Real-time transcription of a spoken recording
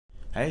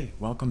Hey,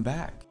 welcome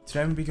back.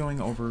 Today I'm going to be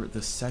going over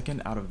the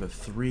second out of the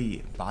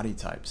 3 body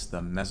types, the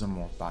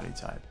mesomorph body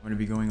type. I'm going to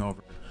be going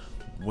over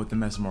what the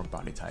mesomorph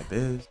body type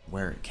is,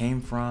 where it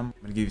came from.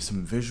 I'm going to give you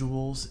some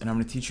visuals, and I'm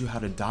going to teach you how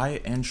to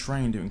diet and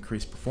train to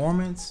increase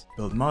performance,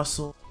 build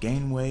muscle,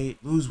 gain weight,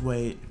 lose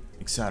weight,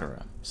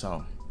 etc.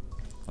 So,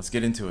 let's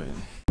get into it.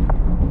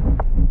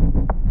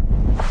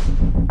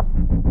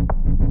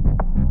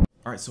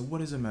 Alright, so what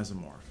is a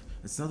mesomorph?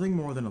 It's nothing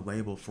more than a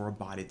label for a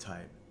body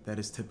type that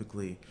is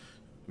typically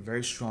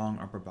very strong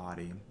upper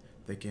body.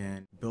 They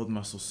can build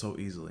muscle so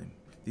easily.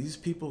 These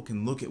people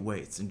can look at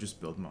weights and just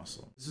build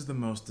muscle. This is the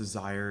most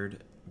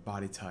desired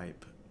body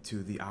type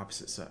to the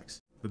opposite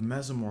sex. The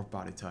mesomorph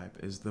body type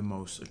is the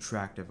most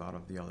attractive out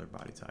of the other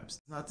body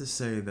types. It's not to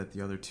say that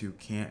the other two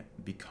can't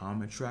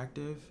become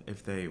attractive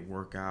if they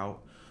work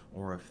out,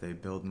 or if they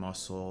build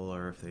muscle,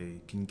 or if they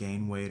can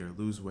gain weight or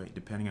lose weight,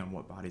 depending on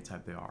what body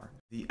type they are.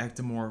 The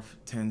ectomorph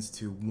tends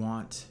to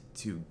want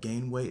to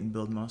gain weight and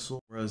build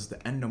muscle, whereas the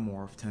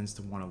endomorph tends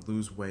to want to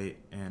lose weight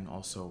and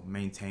also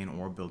maintain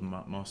or build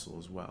muscle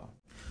as well.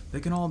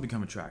 They can all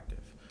become attractive.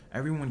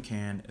 Everyone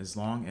can, as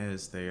long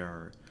as they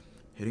are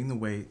hitting the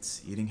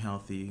weights, eating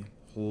healthy,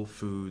 whole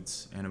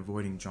foods, and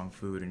avoiding junk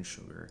food and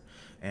sugar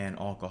and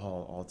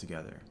alcohol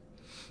altogether.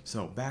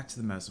 So back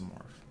to the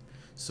mesomorph.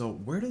 So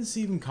where does this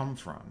even come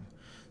from?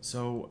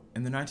 So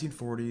in the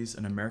 1940s,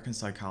 an American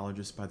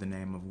psychologist by the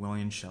name of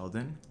William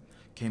Sheldon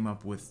came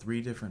up with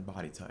 3 different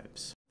body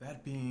types.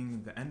 That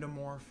being the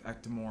endomorph,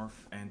 ectomorph,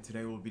 and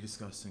today we'll be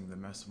discussing the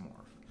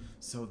mesomorph.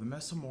 So the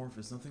mesomorph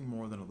is nothing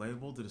more than a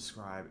label to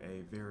describe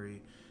a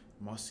very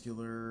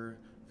muscular,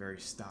 very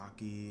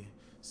stocky,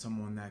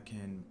 someone that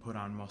can put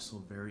on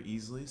muscle very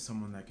easily,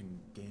 someone that can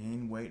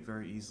gain weight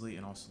very easily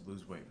and also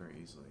lose weight very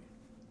easily.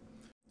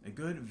 A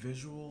good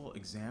visual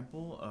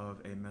example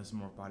of a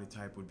mesomorph body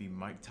type would be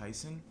Mike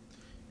Tyson.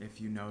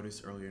 If you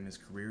notice earlier in his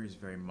career, he's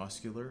very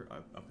muscular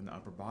up in the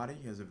upper body.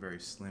 He has a very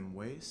slim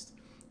waist.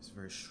 He's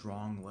very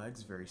strong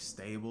legs, very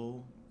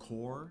stable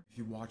core. If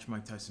you watch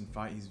Mike Tyson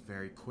fight, he's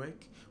very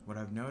quick. What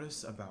I've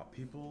noticed about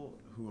people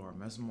who are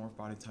mesomorph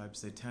body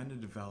types, they tend to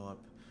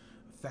develop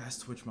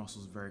fast twitch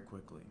muscles very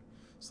quickly.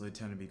 So they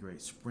tend to be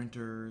great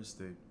sprinters.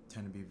 They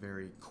tend to be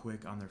very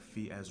quick on their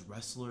feet as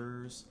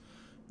wrestlers.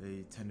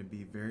 They tend to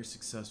be very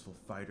successful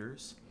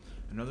fighters.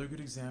 Another good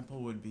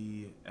example would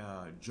be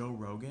Joe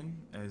Rogan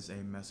as a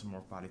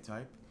mesomorph body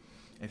type.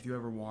 If you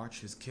ever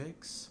watch his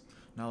kicks,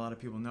 not a lot of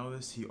people know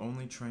this, he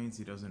only trains,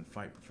 he doesn't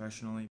fight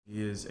professionally.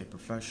 He is a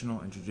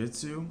professional in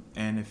jiu-jitsu,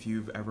 and if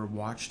you've ever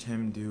watched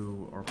him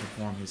do or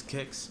perform his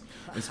kicks,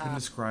 it's been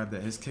described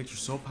that his kicks are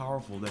so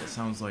powerful that it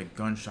sounds like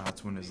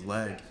gunshots when his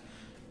leg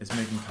is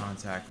making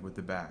contact with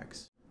the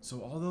bags.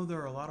 So although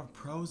there are a lot of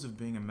pros of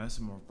being a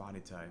mesomorph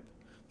body type,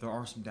 there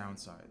are some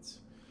downsides.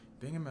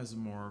 Being a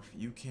mesomorph,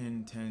 you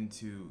can tend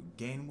to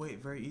gain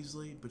weight very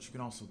easily, but you can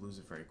also lose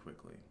it very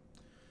quickly.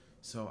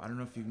 So I don't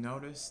know if you've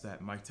noticed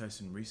that Mike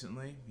Tyson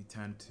recently, he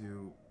tended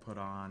to put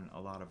on a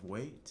lot of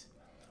weight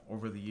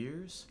over the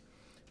years,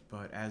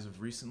 but as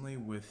of recently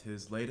with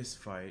his latest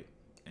fight,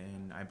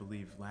 in I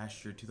believe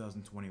last year,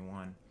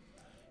 2021,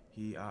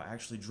 he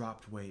actually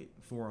dropped weight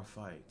for a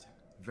fight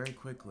very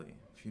quickly,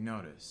 if you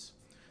notice.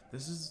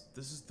 This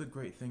is the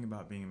great thing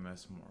about being a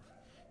mesomorph.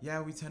 Yeah,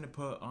 we tend to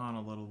put on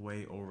a little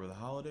weight over the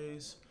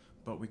holidays,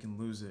 but we can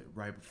lose it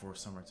right before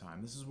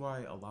summertime. This is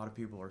why a lot of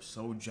people are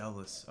so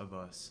jealous of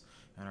us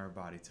and our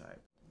body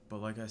type. But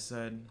like I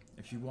said,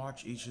 if you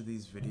watch each of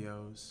these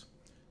videos,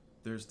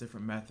 there's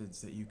different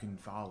methods that you can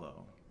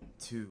follow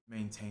to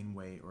maintain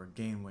weight or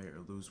gain weight or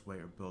lose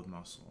weight or build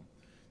muscle,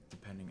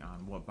 depending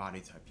on what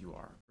body type you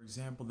are. For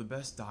example, the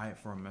best diet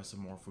for a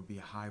mesomorph would be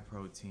high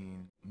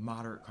protein,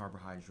 moderate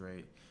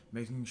carbohydrate,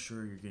 making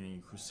sure you're getting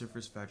your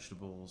cruciferous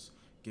vegetables,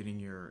 getting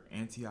your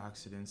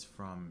antioxidants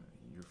from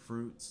your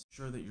fruits,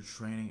 sure that you're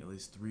training at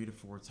least 3 to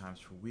 4 times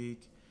per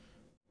week,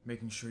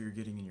 making sure you're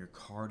getting in your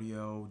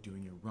cardio,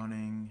 doing your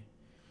running,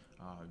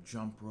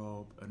 jump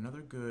rope.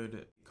 Another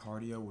good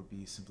cardio would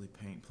be simply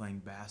playing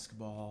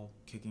basketball,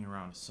 kicking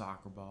around a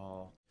soccer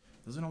ball.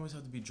 It doesn't always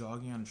have to be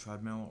jogging on a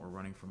treadmill or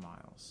running for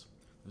miles.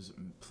 There's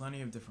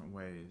plenty of different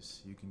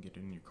ways you can get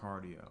in your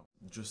cardio.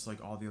 Just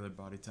like all the other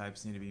body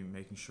types, need to be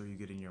making sure you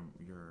get in your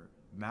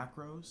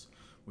macros,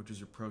 which is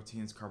your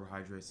proteins,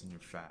 carbohydrates, and your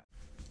fat.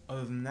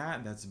 Other than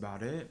that, that's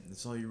about it.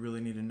 That's all you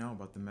really need to know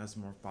about the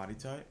mesomorph body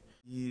type.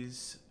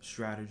 These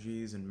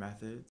strategies and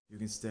methods, you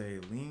can stay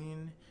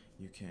lean,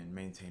 you can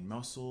maintain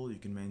muscle, you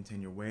can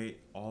maintain your weight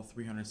all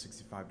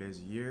 365 days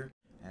a year.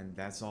 And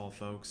that's all,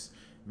 folks.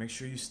 Make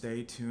sure you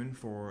stay tuned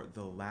for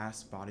the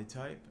last body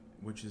type,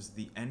 which is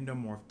the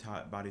endomorph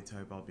body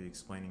type I'll be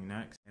explaining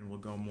next, and we'll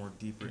go more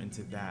deeper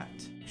into that.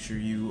 Make sure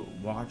you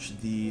watch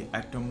the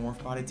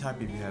ectomorph body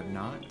type if you have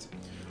not.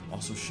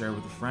 Also share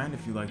with a friend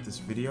if you like this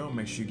video.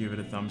 Make sure you give it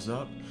a thumbs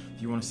up.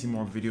 If you want to see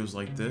more videos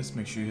like this,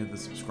 make sure you hit the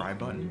subscribe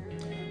button.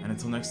 And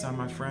until next time,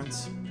 my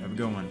friends, have a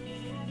good one.